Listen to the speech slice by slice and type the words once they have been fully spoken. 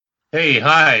Hey,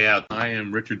 hi. I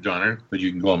am Richard Donner, but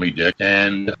you can call me Dick.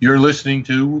 And you're listening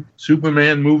to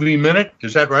Superman Movie Minute.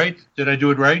 Is that right? Did I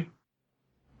do it right?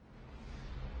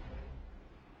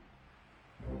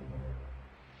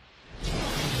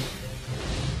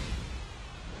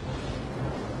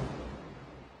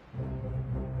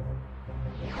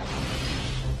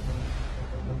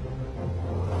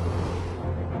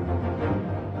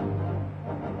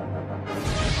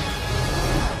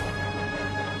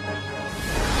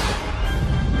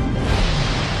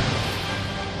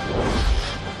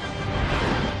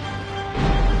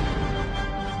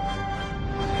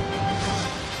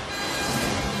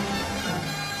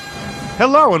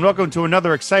 Hello, and welcome to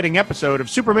another exciting episode of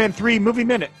Superman 3 Movie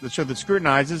Minute, the show that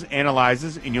scrutinizes,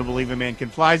 analyzes, and you'll believe a man can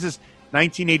flies us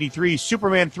 1983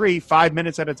 Superman 3, 5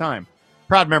 minutes at a time.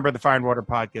 Proud member of the Fire and Water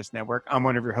Podcast Network. I'm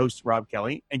one of your hosts, Rob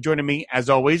Kelly, and joining me, as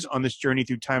always, on this journey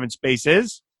through time and space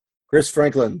is... Chris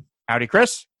Franklin. Howdy,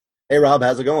 Chris. Hey, Rob.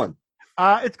 How's it going?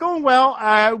 It's going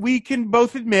well. We can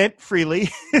both admit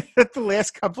freely that the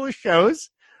last couple of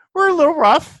shows were a little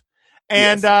rough.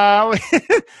 And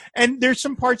Yes. And there's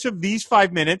some parts of these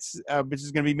 5 minutes, which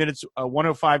is going to be minutes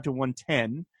 105 to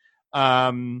 110,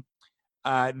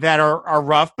 that are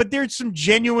rough. But there's some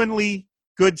genuinely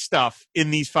good stuff in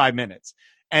these 5 minutes.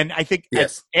 And I think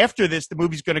Yes. after this, the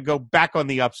movie's going to go back on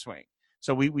the upswing.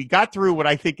 So we got through what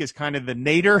I think is kind of the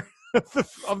nadir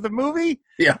of the movie.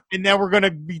 Yeah. And now we're going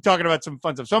to be talking about some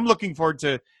fun stuff. So I'm looking forward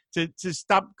to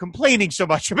stop complaining so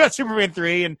much about Superman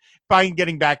 3 and finally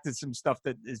getting back to some stuff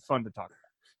that is fun to talk about.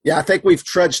 Yeah, I think we've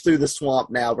trudged through the swamp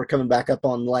now. We're coming back up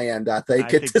on land, I think. I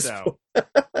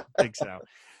think so.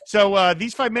 So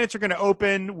these 5 minutes are going to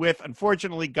open with,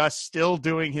 unfortunately, Gus still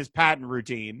doing his patent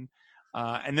routine.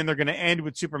 And then they're going to end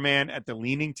with Superman at the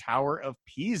Leaning Tower of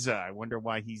Pisa. I wonder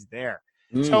why he's there.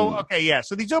 So, okay, yeah.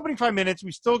 So these opening 5 minutes,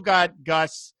 we still got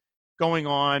Gus going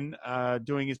on,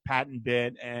 doing his patent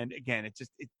bit. And again,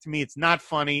 to me, it's not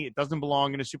funny. It doesn't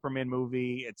belong in a Superman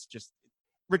movie. It's just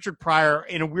Richard Pryor,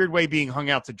 in a weird way, being hung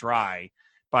out to dry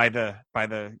by the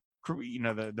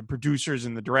producers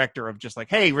and the director of just like,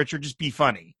 hey, Richard, just be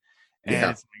funny. And It's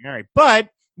like, all right. But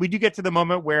we do get to the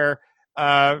moment where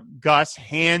Gus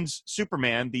hands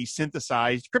Superman the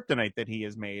synthesized kryptonite that he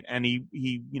has made. And he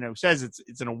says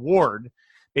it's an award,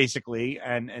 basically,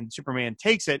 and Superman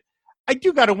takes it. I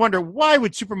do got to wonder, why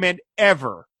would Superman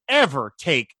ever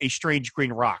take a strange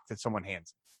green rock that someone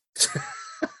hands him?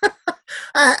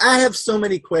 I have so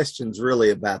many questions, really,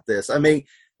 about this. I mean,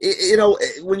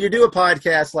 when you do a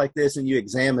podcast like this and you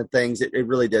examine things, it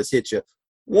really does hit you.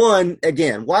 One,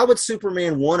 again, why would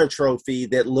Superman want a trophy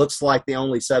that looks like the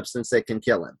only substance that can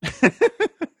kill him?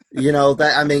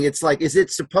 It's like, is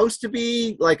it supposed to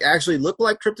be like actually look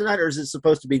like kryptonite, or is it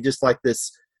supposed to be just like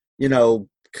this,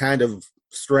 kind of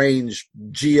strange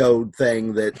geode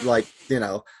thing that,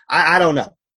 I don't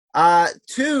know.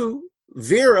 Two,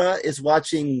 Vera is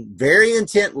watching very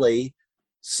intently.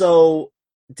 So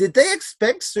did they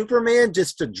expect Superman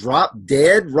just to drop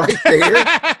dead right there?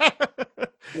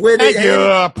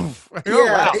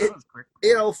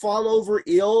 Fall over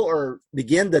ill or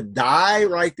begin to die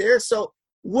right there. So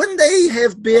wouldn't they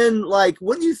have been like,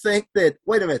 wouldn't you think that,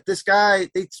 wait a minute, these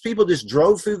people just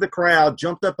drove through the crowd,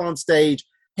 jumped up on stage,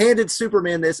 handed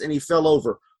Superman this, and he fell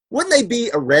over. Wouldn't they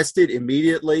be arrested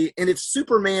immediately? And if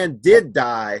Superman did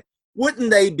die,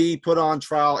 wouldn't they be put on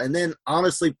trial and then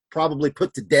honestly probably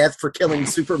put to death for killing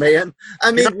Superman?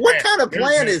 I mean, what kind of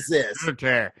plan is this? We're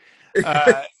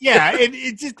trying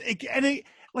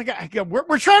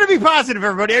to be positive,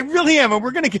 everybody. I really am, and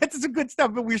we're going to get to some good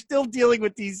stuff, but we're still dealing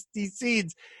with these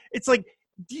scenes. It's like,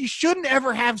 you shouldn't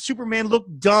ever have Superman look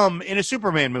dumb in a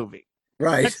Superman movie.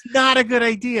 Right. That's not a good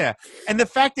idea. And the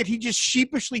fact that he just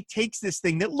sheepishly takes this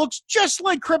thing that looks just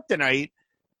like kryptonite,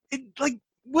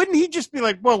 wouldn't he just be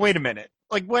like, well, wait a minute.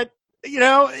 Like, what,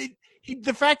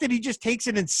 the fact that he just takes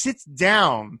it and sits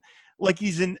down like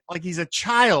he's a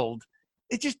child,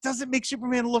 it just doesn't make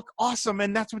Superman look awesome.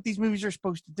 And that's what these movies are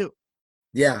supposed to do.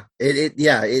 Yeah.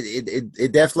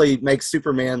 It definitely makes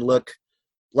Superman look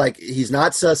like he's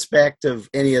not suspect of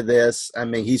any of this. I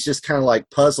mean, he's just kind of like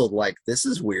puzzled, like, this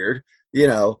is weird.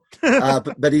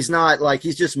 But he's not like,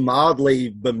 he's just mildly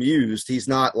bemused. He's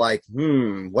not like,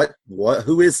 who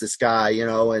is this guy?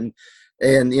 And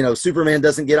Superman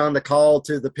doesn't get on the call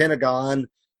to the Pentagon,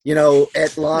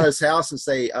 at Lana's house and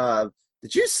say,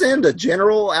 did you send a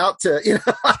general out to,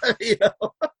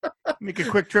 Make a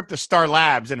quick trip to Star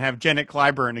Labs and have Janet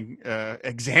Clyburn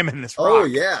examine this rock. Oh,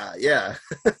 yeah. Yeah.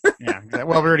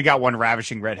 Well, we already got one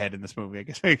ravishing redhead in this movie. I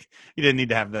guess you didn't need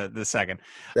to have the second.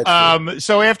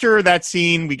 So after that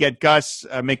scene, we get Gus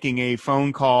making a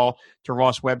phone call to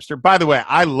Ross Webster. By the way,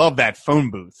 I love that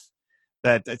phone booth.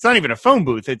 that it's not even a phone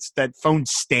booth; it's that phone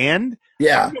stand.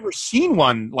 Yeah. I've never seen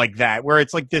one like that where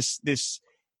it's like this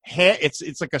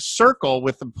it's like a circle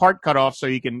with the part cut off so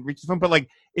you can reach the phone, but like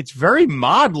it's very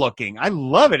mod looking. I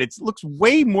love it. It looks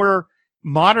way more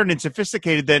modern and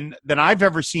sophisticated than I've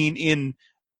ever seen in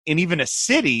even a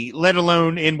city, let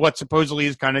alone in what supposedly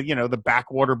is kind of, the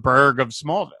backwater burg of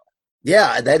Smallville.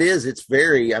 Yeah, that is. It's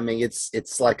very. I mean,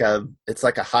 it's like a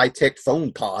high-tech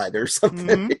phone pod or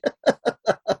something.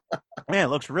 Mm-hmm. Yeah, it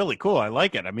looks really cool. I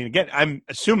like it. I mean, again, I'm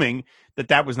assuming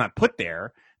that was not put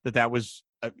there, that was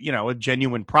a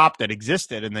genuine prop that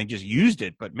existed and they just used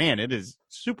it. But man, it is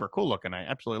super cool looking. I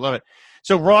absolutely love it.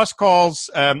 So Ross calls.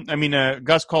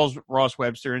 Gus calls Ross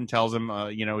Webster and tells him,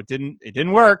 it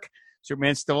didn't work.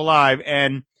 Superman's still alive,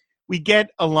 and we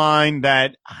get a line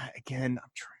that, again, I'm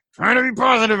trying to be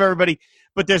positive, everybody,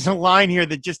 but there's a line here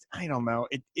that just, I don't know.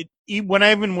 When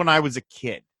I was a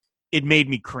kid, it made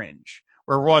me cringe.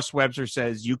 Where Ross Webster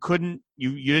says, "You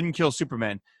didn't kill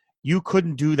Superman. You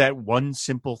couldn't do that one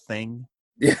simple thing."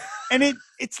 Yeah. And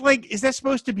it's like, is that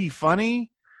supposed to be funny?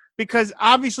 Because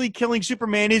obviously killing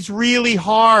Superman is really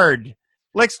hard.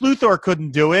 Lex Luthor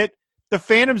couldn't do it. The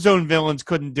Phantom Zone villains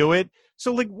couldn't do it.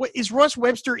 So, like, what is Ross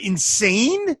Webster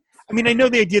insane? I mean, I know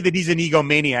the idea that he's an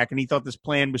egomaniac and he thought this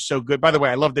plan was so good. By the way,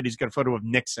 I love that he's got a photo of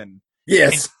Nixon,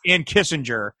 yes, and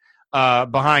Kissinger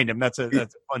behind him. That's a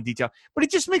fun detail. But it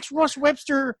just makes Ross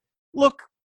Webster look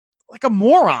like a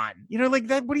moron. Like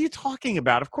that. What are you talking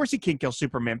about? Of course he can't kill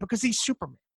Superman because he's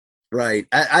Superman. Right.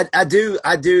 I do.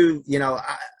 I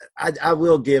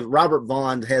will give Robert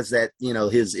Vaughn has that,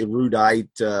 his erudite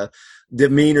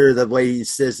demeanor, the way he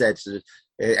says that.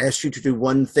 Asked you to do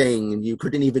one thing and you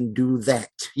couldn't even do that.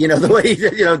 The way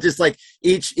just like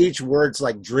each word's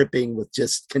like dripping with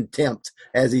just contempt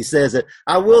as he says it.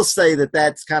 I will say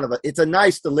that's kind of it's a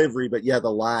nice delivery, but yeah,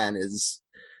 the line is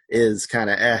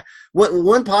kind of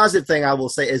One positive thing I will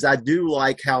say is I do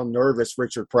like how nervous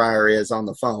Richard Pryor is on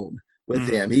the phone with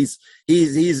him. He's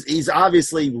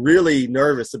obviously really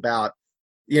nervous about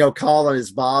calling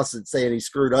his boss and saying he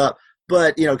screwed up.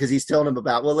 But, because he's telling him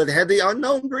about, well, it had the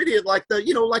unknown ingredient, like the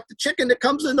chicken that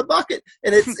comes in the bucket.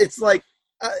 And it's like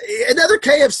another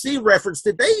KFC reference.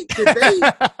 Did they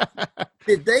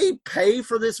pay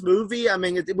for this movie? I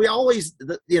mean, we always,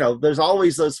 there's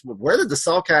always those, where did the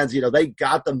Salkinds, they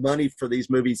got the money for these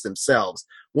movies themselves.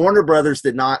 Warner Brothers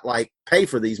did not pay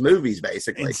for these movies,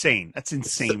 basically. Insane. That's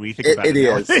insane when you think about it.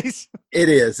 It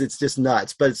is. It's just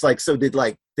nuts. But it's like, so did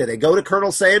they go to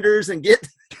Colonel Sanders and get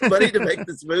money to make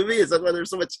this movie? Is that why there's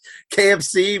so much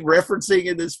KFC referencing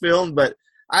in this film? But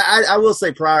I will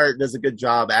say Pryor does a good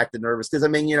job acting nervous because, I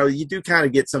mean, you do kind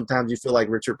of get sometimes you feel like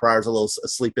Richard Pryor's a little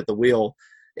asleep at the wheel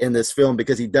in this film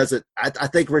because he doesn't. I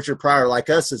think Richard Pryor, like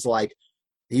us, is like,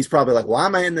 he's probably like, why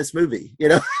am I in this movie?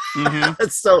 Mm-hmm.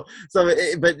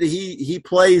 But he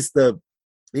plays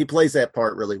that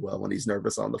part really well when he's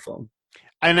nervous on the phone.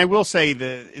 And I will say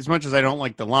that as much as I don't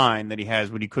like the line that he has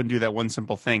when he couldn't do that one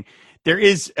simple thing, there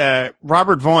is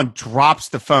Robert Vaughn drops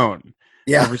the phone,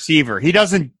 the receiver. He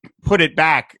doesn't put it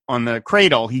back on the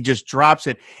cradle. He just drops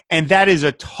it. And that is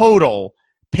a total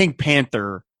Pink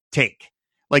Panther take.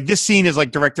 Like, this scene is like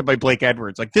directed by Blake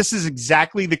Edwards. Like, this is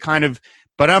exactly the kind of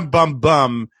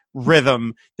bum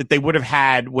rhythm that they would have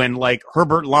had when like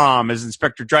Herbert Lom as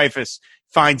Inspector Dreyfus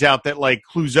finds out that like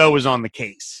Clouseau is on the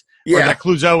case. Or that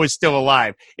Clouseau is still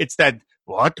alive. It's that,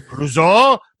 what,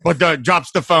 Clouseau? But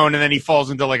drops the phone and then he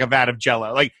falls into like a vat of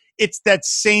jello. Like, it's that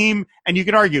same, and you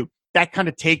can argue that kind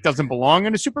of take doesn't belong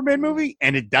in a Superman movie,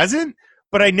 and it doesn't.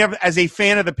 But I never, as a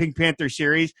fan of the Pink Panther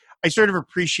series, I sort of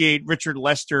appreciate Richard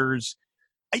Lester's,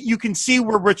 you can see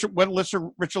where Richard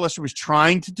Lester was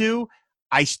trying to do.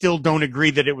 I still don't agree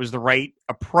that it was the right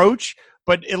approach,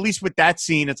 but at least with that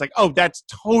scene, it's like, oh, that's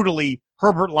totally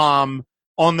Herbert Lom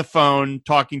on the phone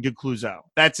talking to Clouseau.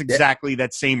 That's exactly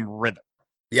that same rhythm.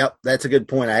 Yep, that's a good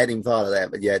point. I hadn't even thought of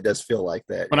that, but yeah, it does feel like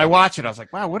that. When I watch it, I was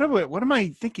like, wow, what am I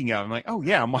thinking of? I'm like, oh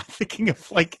yeah, I'm thinking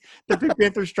of like the Pink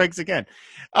Panther Strikes Again.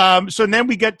 So then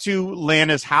we get to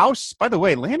Lana's house. By the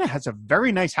way, Lana has a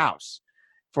very nice house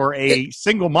for a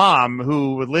single mom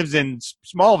who lives in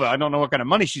Smallville. I don't know what kind of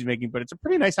money she's making, but it's a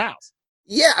pretty nice house.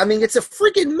 Yeah, I mean, it's a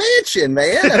freaking mansion,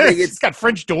 man. I mean, it's got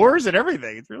French doors and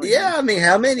everything. It's really nice. I mean,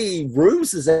 how many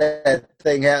rooms does that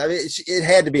thing have? I mean, it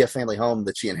had to be a family home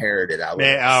that she inherited. I would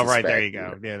suspect. Right, there you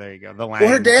go. Yeah, there you go. Well,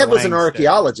 her dad was an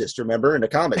archaeologist, remember, in the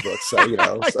comic books. So,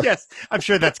 Yes, I'm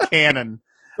sure that's canon.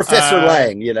 Professor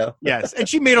Lang, you know. Yes, and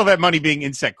she made all that money being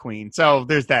Insect Queen, so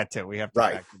there's that too. We have to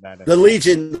factor that in. The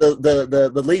Legion,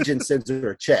 the Legion sends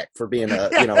her a check for being a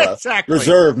exactly.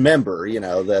 reserve member. You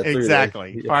know,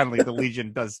 exactly. Finally, the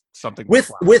Legion does something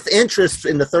with interest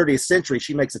in the 30th century.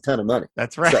 She makes a ton of money.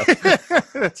 That's right. So.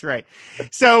 That's right.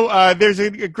 So there's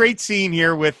a great scene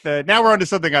here with. Now we're on to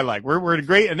something I like. We're in a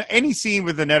great, and any scene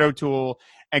with Annette O'Toole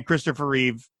and Christopher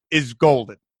Reeve is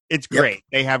golden. It's great. Yep.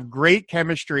 They have great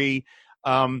chemistry.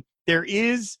 There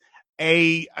is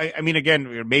I mean,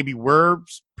 again, maybe we're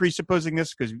presupposing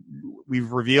this because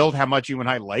we've revealed how much you and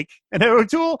I like Annette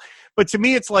O'Toole, but to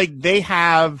me, it's like they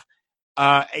have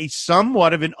a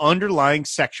somewhat of an underlying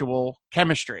sexual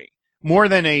chemistry, more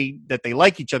than that they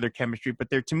like each other chemistry. But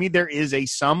to me, there is a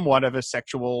somewhat of a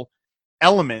sexual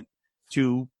element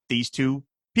to these two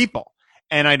people,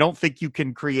 and I don't think you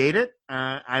can create it,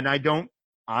 and I don't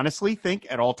honestly think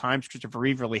at all times Christopher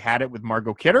Reeve really had it with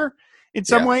Margot Kidder in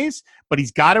some ways, but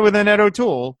he's got it with Annette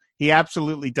O'Toole. He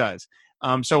absolutely does.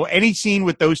 So any scene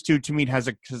with those two, to me, has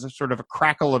a sort of a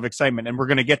crackle of excitement, and we're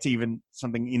going to get to even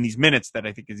something in these minutes that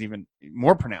I think is even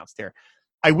more pronounced here.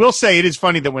 I will say it is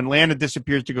funny that when Lana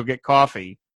disappears to go get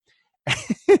coffee,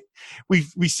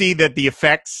 we see that the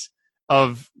effects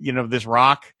of this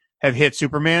rock have hit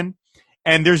Superman,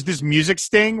 and there's this music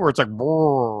sting where it's like,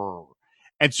 brrr,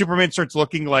 and Superman starts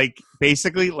looking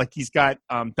basically like he's got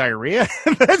diarrhea.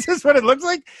 That's just what it looks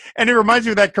like. And it reminds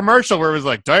me of that commercial where it was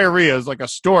like, diarrhea is like a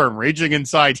storm raging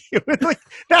inside you.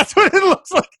 That's what it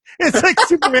looks like. It's like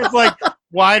Superman's like,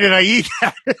 why did I eat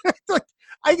that?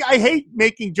 I hate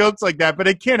making jokes like that, but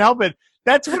I can't help it.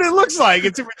 That's what it looks like.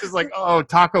 It's just like, oh,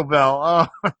 Taco Bell. Oh,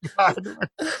 my God.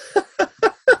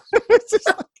 It's just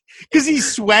like, because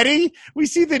he's sweaty. We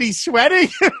see that he's sweating.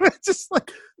 It's just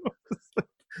like...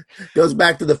 Goes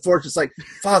back to the fortress, like,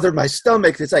 Father, my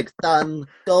stomach. It's like, son,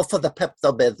 go for the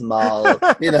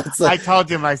Pepto-Bismol. It's like, I told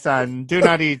you, my son, do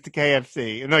not eat the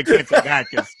KFC. No, I can't say that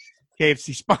because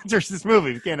KFC sponsors this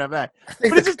movie. We can't have that. I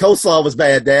think the coleslaw was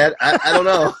bad, Dad. I don't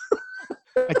know.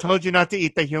 I told you not to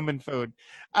eat the human food.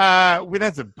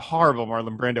 That's a horrible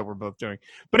Marlon Brando we're both doing.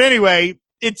 But anyway,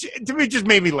 it just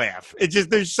made me laugh.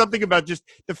 There's something about just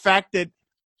the fact that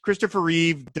Christopher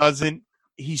Reeve doesn't.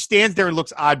 He stands there and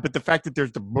looks odd, but the fact that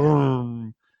there's the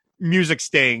boom music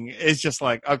sting is just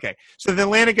like, okay. So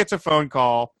then Lana gets a phone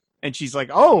call and she's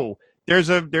like, oh, there's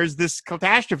this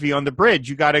catastrophe on the bridge.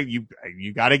 You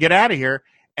gotta get out of here.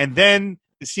 And then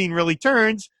the scene really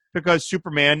turns because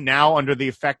Superman, now under the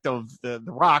effect of the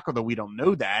rock, although we don't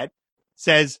know that,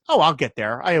 says, oh, I'll get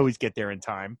there. I always get there in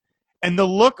time. And the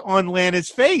look on Lana's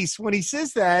face when he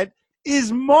says that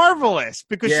is marvelous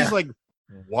because she's like,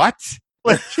 what?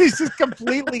 Like, she's just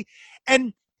completely,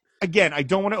 and again, I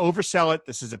don't want to oversell it.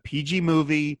 This is a PG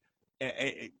movie,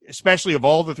 especially of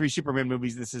all the three Superman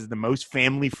movies. This is the most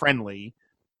family friendly,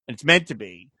 and it's meant to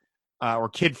be, or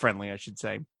kid friendly, I should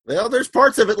say. Well, there's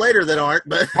parts of it later that aren't,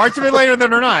 but parts of it later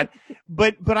that are not.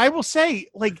 But I will say,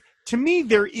 to me,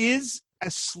 there is a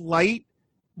slight,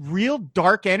 real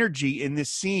dark energy in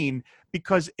this scene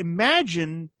because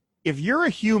imagine if you're a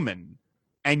human.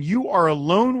 And you are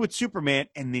alone with Superman,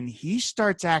 and then he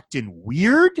starts acting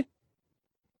weird,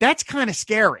 that's kind of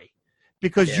scary.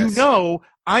 Because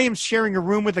I am sharing a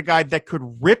room with a guy that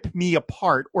could rip me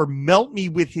apart or melt me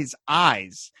with his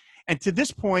eyes. And to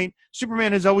this point,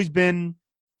 Superman has always been,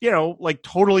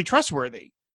 totally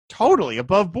trustworthy, totally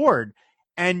above board.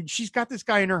 And she's got this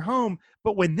guy in her home.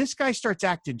 But when this guy starts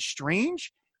acting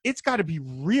strange, it's got to be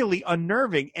really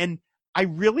unnerving. And I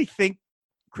really think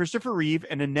Christopher Reeve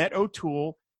and Annette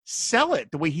O'Toole sell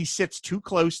it the way he sits too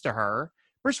close to her.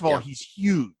 First of all, he's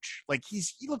huge. He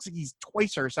looks like he's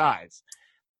twice her size.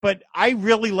 But I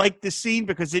really like this scene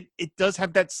because it does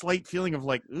have that slight feeling of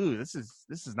like, ooh, this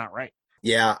is not right.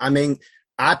 Yeah, I mean,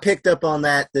 I picked up on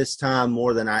that this time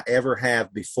more than I ever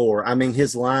have before. I mean,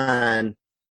 his line,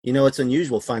 it's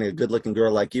unusual finding a good-looking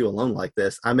girl like you alone like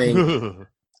this. I mean,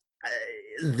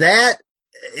 that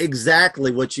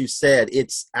exactly what you said.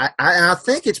 I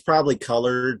think it's probably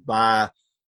colored by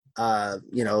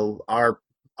our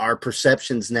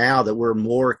perceptions now that we're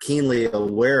more keenly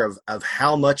aware of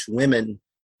how much women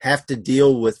have to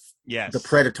deal with the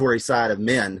predatory side of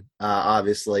men,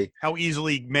 obviously. How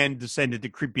easily men descended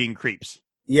to being creeps.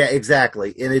 Yeah,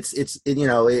 exactly. And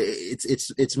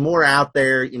it's more out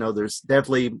there. There's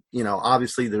definitely,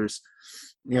 obviously there's,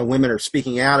 women are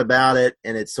speaking out about it,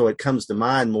 and it comes to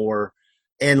mind more.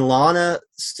 And Lana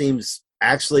seems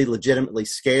actually legitimately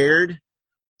scared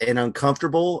and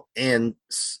uncomfortable. And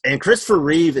Christopher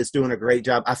Reeve is doing a great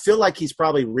job. I feel like he's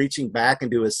probably reaching back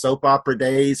into his soap opera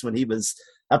days when he was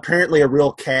apparently a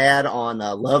real cad on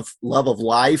love of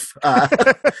life.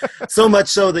 So much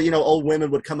so that, old women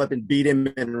would come up and beat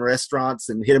him in restaurants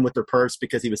and hit him with their purse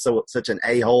because he was such an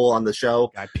a-hole on the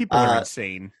show. God, people are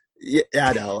insane. Yeah,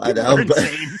 I know. But,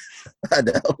 I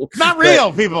know. It's not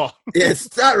real, people.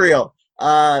 It's not real.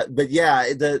 But yeah,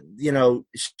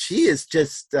 she is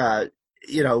just,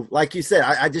 like you said,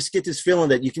 I just get this feeling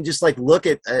that you can just like look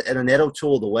at Annette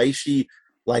O'Toole, the way she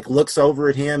like looks over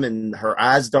at him and her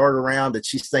eyes dart around, that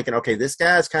she's thinking, okay, this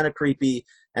guy's kind of creepy.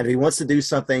 And if he wants to do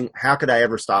something, how could I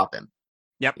ever stop him?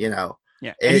 Yep. Yeah.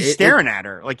 And he's staring at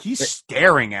her. Like he's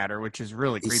staring at her, which is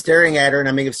really creepy. He's staring at her. And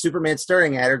I mean, if Superman's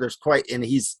staring at her, and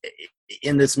he's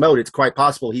in this mode, it's quite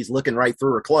possible he's looking right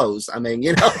through her clothes. I mean,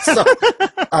 so,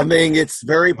 I mean, it's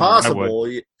very possible,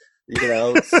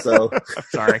 so.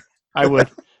 Sorry, I would.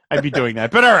 I'd be doing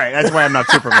that. But all right, that's why I'm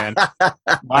not Superman.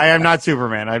 Why I'm not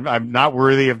Superman. I'm not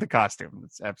worthy of the costume.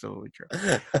 That's absolutely true.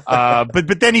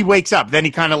 But then he wakes up. Then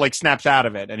he kind of like snaps out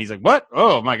of it. And he's like, what?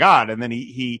 Oh, my God. And then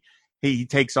he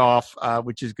takes off,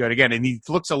 which is good. Again, and he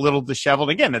looks a little disheveled.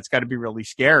 Again, that's got to be really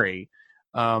scary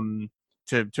to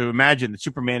imagine that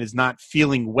Superman is not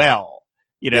feeling well.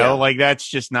 Like that's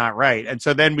just not right. And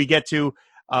so then we get to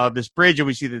this bridge and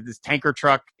we see that this tanker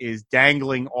truck is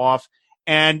dangling off.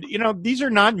 And, these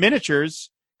are not miniatures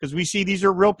because we see these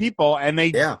are real people, and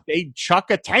they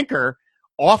chuck a tanker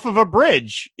off of a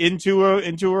bridge into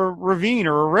a ravine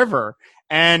or a river.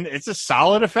 And it's a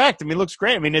solid effect. I mean, it looks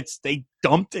great. I mean, they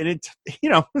dumped and it's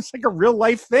like a real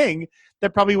life thing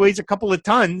that probably weighs a couple of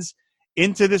tons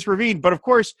into this ravine. But of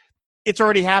course, it's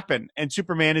already happened and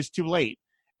Superman is too late.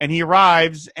 And he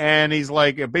arrives and he's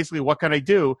like, basically, what can I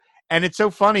do? And it's so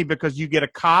funny because you get a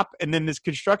cop and then this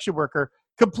construction worker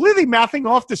completely mouthing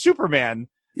off to Superman.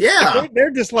 Yeah. Like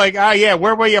they're just like,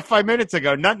 where were you 5 minutes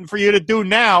ago? Nothing for you to do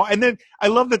now. And then I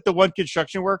love that the one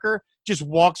construction worker just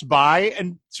walks by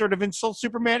and sort of insults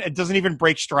Superman and doesn't even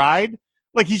break stride.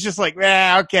 Like he's just like,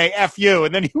 okay, F you.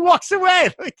 And then he walks away.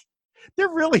 Like they're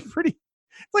really pretty.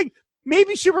 Like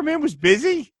maybe Superman was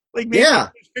busy. Like maybe he was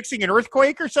fixing an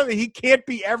earthquake or something. He can't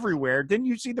be everywhere. Didn't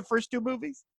you see the first two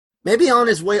movies? Maybe on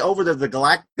his way over to the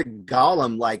Galactic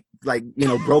Golem,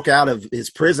 broke out of his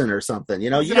prison or something.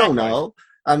 You don't know.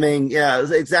 I mean, yeah,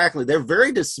 exactly. They're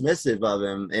very dismissive of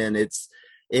him, and it's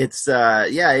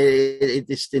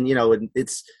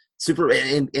super.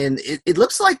 And it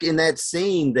looks like in that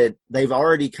scene that they've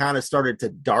already kind of started to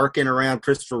darken around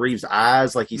Christopher Reeve's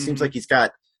eyes. Like he seems like he's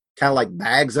got kind of like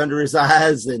bags under his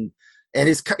eyes, and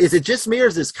is it just me, or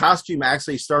is his costume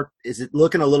actually is it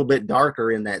looking a little bit darker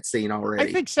in that scene already?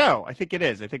 I think so. I think it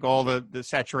is. I think all the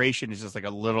saturation is just like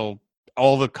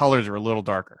all the colors are a little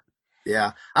darker.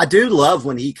 Yeah. I do love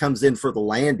when he comes in for the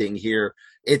landing here.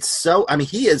 It's so, I mean,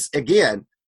 he is, again,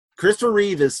 Christopher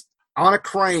Reeve is on a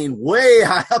crane way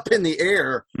high up in the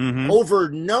air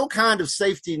over no kind of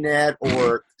safety net,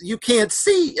 or you can't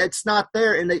see, it's not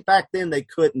there. And back then they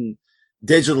couldn't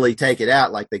digitally take it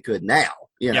out like they could now,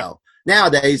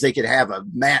 Nowadays, they could have a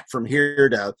mat from here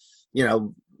to,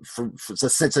 from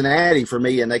Cincinnati for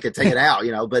me, and they could take it out,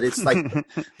 But it's like,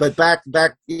 but back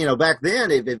then,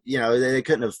 they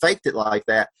couldn't have faked it like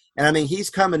that. And I mean, he's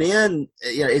coming in.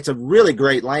 It's a really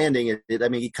great landing.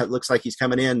 He looks like he's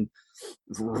coming in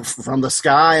from the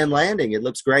sky and landing. It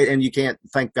looks great, and you can't.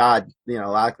 Thank God,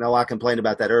 I complained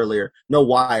about that earlier. No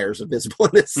wires are visible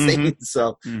in this scene,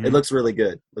 so it looks really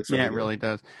good. It really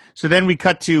does. So then we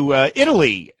cut to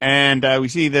Italy, and we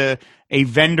see a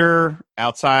vendor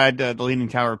outside the Leaning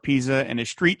Tower of Pisa and a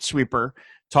street sweeper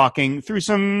talking through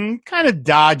some kind of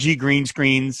dodgy green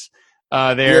screens.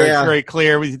 There, it's very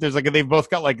clear. There's they've both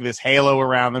got like this halo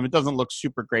around them. It doesn't look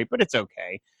super great, but it's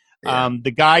okay. Yeah.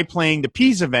 The guy playing the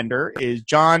Pisa vendor is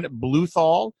John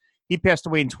Bluthal. He passed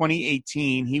away in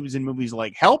 2018. He was in movies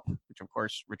like Help, which of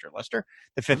course Richard Lester,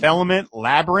 The Fifth Element,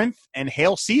 Labyrinth, and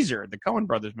Hail Caesar, the Coen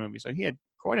Brothers movie. So he had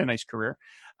quite a nice career.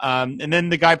 And then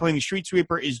the guy playing the street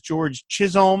sweeper is George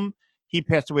Chisholm. He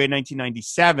passed away in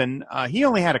 1997. He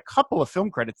only had a couple of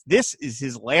film credits. This is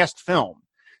his last film,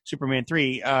 Superman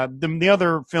 3. The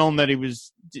other film that he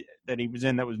was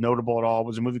in that was notable at all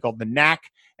was a movie called The Knack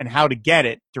and How to Get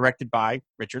It, directed by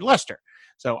Richard Lester.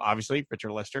 So obviously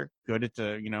Richard Lester, good at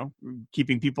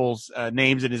keeping people's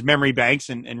names in his memory banks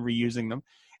and reusing them.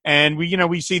 And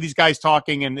we see these guys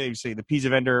talking, and they say the Pisa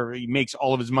vendor, he makes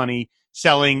all of his money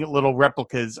selling little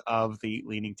replicas of the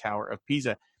Leaning Tower of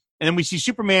Pisa. And then we see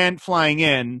Superman flying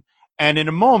in, and in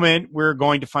a moment we're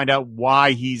going to find out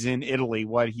why he's in Italy,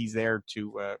 why he's there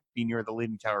to be near the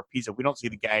Leaning Tower of Pisa. We don't see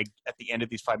the gag at the end of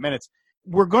these 5 minutes.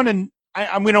 We don't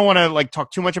want to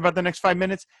talk too much about the next 5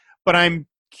 minutes, but I'm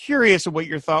curious of what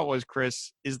your thought was,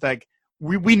 Chris, is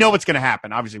we know what's going to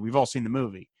happen. Obviously, we've all seen the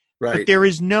movie, Right. but there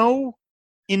is no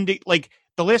like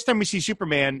the last time we see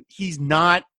Superman, he's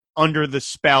not under the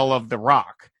spell of The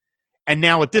Rock, and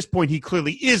now at this point, he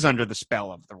clearly is under the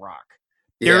spell of The Rock.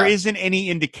 There isn't any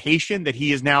indication that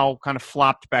he is now kind of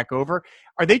flopped back over.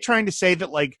 Are they trying to say that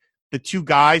like the two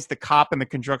guys, the cop and the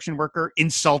construction worker,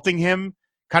 insulting him,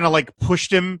 kind of like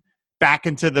pushed him back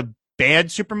into the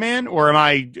bad Superman, or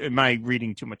am I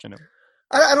reading too much into it?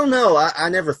 I don't know. I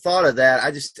never thought of that. I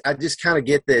just kind of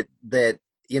get that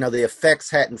the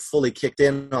effects hadn't fully kicked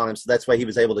in on him, so that's why he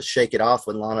was able to shake it off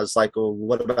when Lana's like, "Well,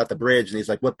 what about the bridge?" And he's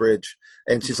like, "What bridge?"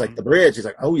 And she's like, "The bridge." He's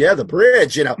like, "Oh yeah, the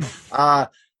bridge."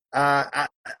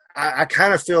 I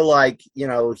kind of feel like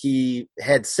he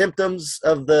had symptoms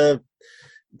of the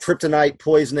kryptonite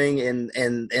poisoning, and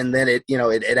then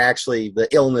it actually, the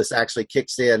illness actually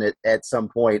kicks in at some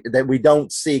point that we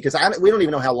don't see, because we don't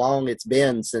even know how long it's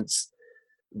been since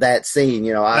that scene.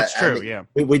 That's true. Yeah,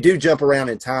 we do jump around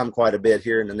in time quite a bit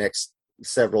here in the next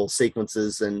several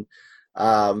sequences, and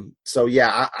so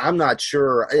yeah, I'm not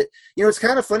sure. It's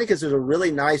kind of funny because there's a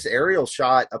really nice aerial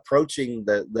shot approaching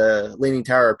the Leaning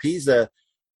Tower of Pisa,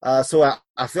 so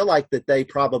I feel like that they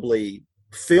probably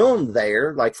filmed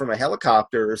there, like from a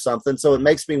helicopter or something. So it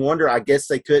makes me wonder. I guess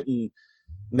they couldn't.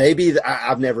 Maybe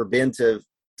I've never been to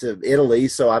Italy,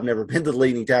 so I've never been to the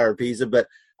Leaning Tower of Pisa, but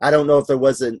I don't know if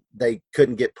they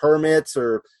couldn't get permits,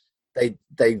 or they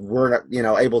weren't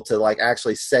able to like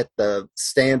actually set the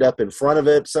stand up in front of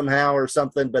it somehow or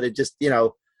something. But it just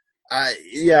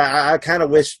I kind of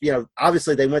wish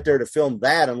obviously they went there to film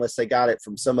that, unless they got it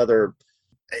from some other.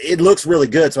 It looks really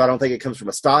good, so I don't think it comes from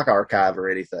a stock archive or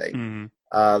anything.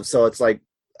 Mm-hmm. So it's like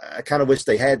I kind of wish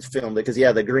they had filmed it, because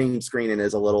the green screening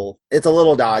is a little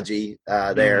dodgy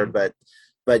there, mm-hmm.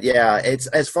 but yeah, it's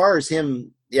as far as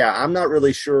him. Yeah, I'm not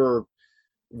really sure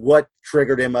what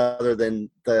triggered him, other than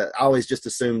I always just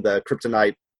assumed the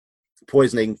kryptonite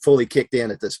poisoning fully kicked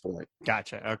in at this point.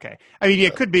 Gotcha. Okay. I mean,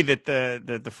 it could be that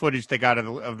the footage they got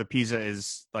of the Pisa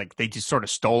is like they just sort of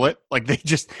stole it. Like they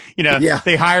just,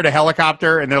 they hired a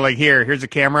helicopter and they're like, here's a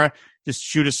camera, just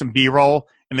shoot us some B-roll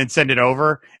and then send it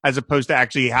over, as opposed to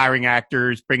actually hiring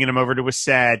actors, bringing them over to a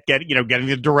set, getting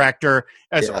the director,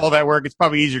 all that work. It's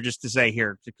probably easier just to say,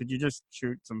 here, could you just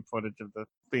shoot some footage of the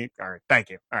thing? All right. Thank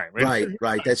you. All right.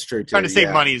 Right. That's true too. Trying to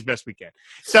save money as best we can.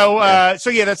 So, that's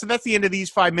the end of these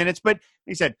 5 minutes. But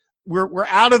like I said, we're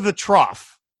out of the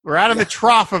trough. We're out of the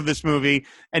trough of this movie,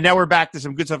 and now we're back to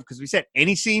some good stuff, because we said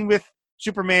any scene with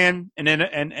Superman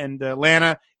and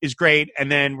Lana is great,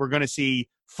 and then we're going to see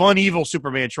fun, evil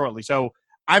Superman shortly. So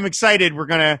I'm excited. We're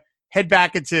going to head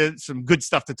back into some good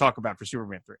stuff to talk about for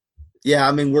Superman 3. Yeah,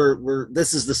 I mean,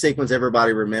 this is the sequence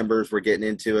everybody remembers. We're getting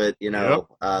into it,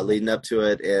 leading up to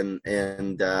it,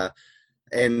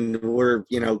 and we're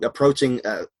approaching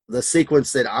the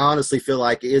sequence that I honestly feel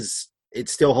like it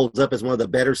still holds up as one of the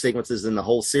better sequences in the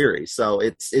whole series. So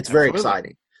it's very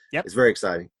exciting. Yep. It's very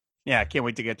exciting. Yeah, I can't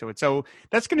wait to get to it. So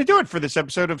that's going to do it for this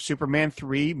episode of Superman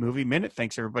 3 Movie Minute.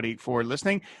 Thanks, everybody, for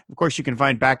listening. Of course, you can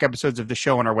find back episodes of the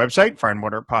show on our website,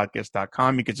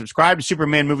 fireandwaterpodcast.com. You can subscribe to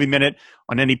Superman Movie Minute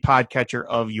on any podcatcher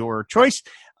of your choice.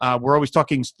 We're always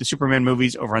talking the Superman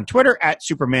movies over on Twitter at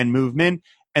Superman Movement.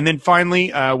 And then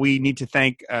finally, we need to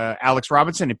thank Alex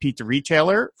Robinson and Pete the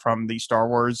Retailer from the Star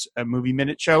Wars Movie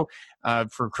Minute show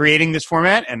for creating this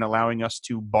format and allowing us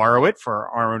to borrow it for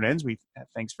our own ends.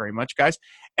 Thanks very much, guys.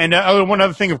 And one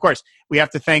other thing, of course, we have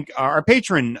to thank our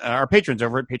patrons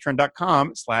over at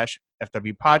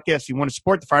patreon.com/FW Podcast. If you want to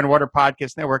support the Fire and Water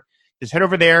Podcast Network, just head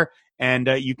over there and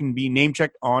you can be name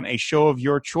checked on a show of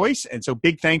your choice. And so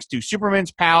big thanks to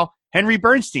Superman's pal, Henry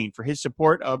Bernstein, for his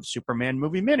support of Superman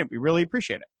Movie Minute. We really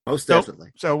appreciate it. Most definitely.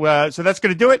 So that's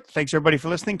going to do it. Thanks, everybody, for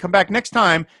listening. Come back next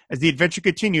time as the adventure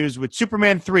continues with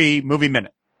Superman 3 Movie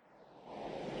Minute.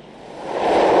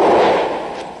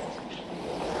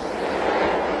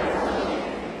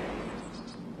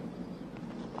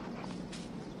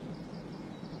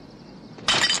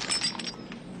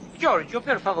 Giorgio,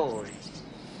 per favore.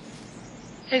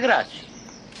 E grazie.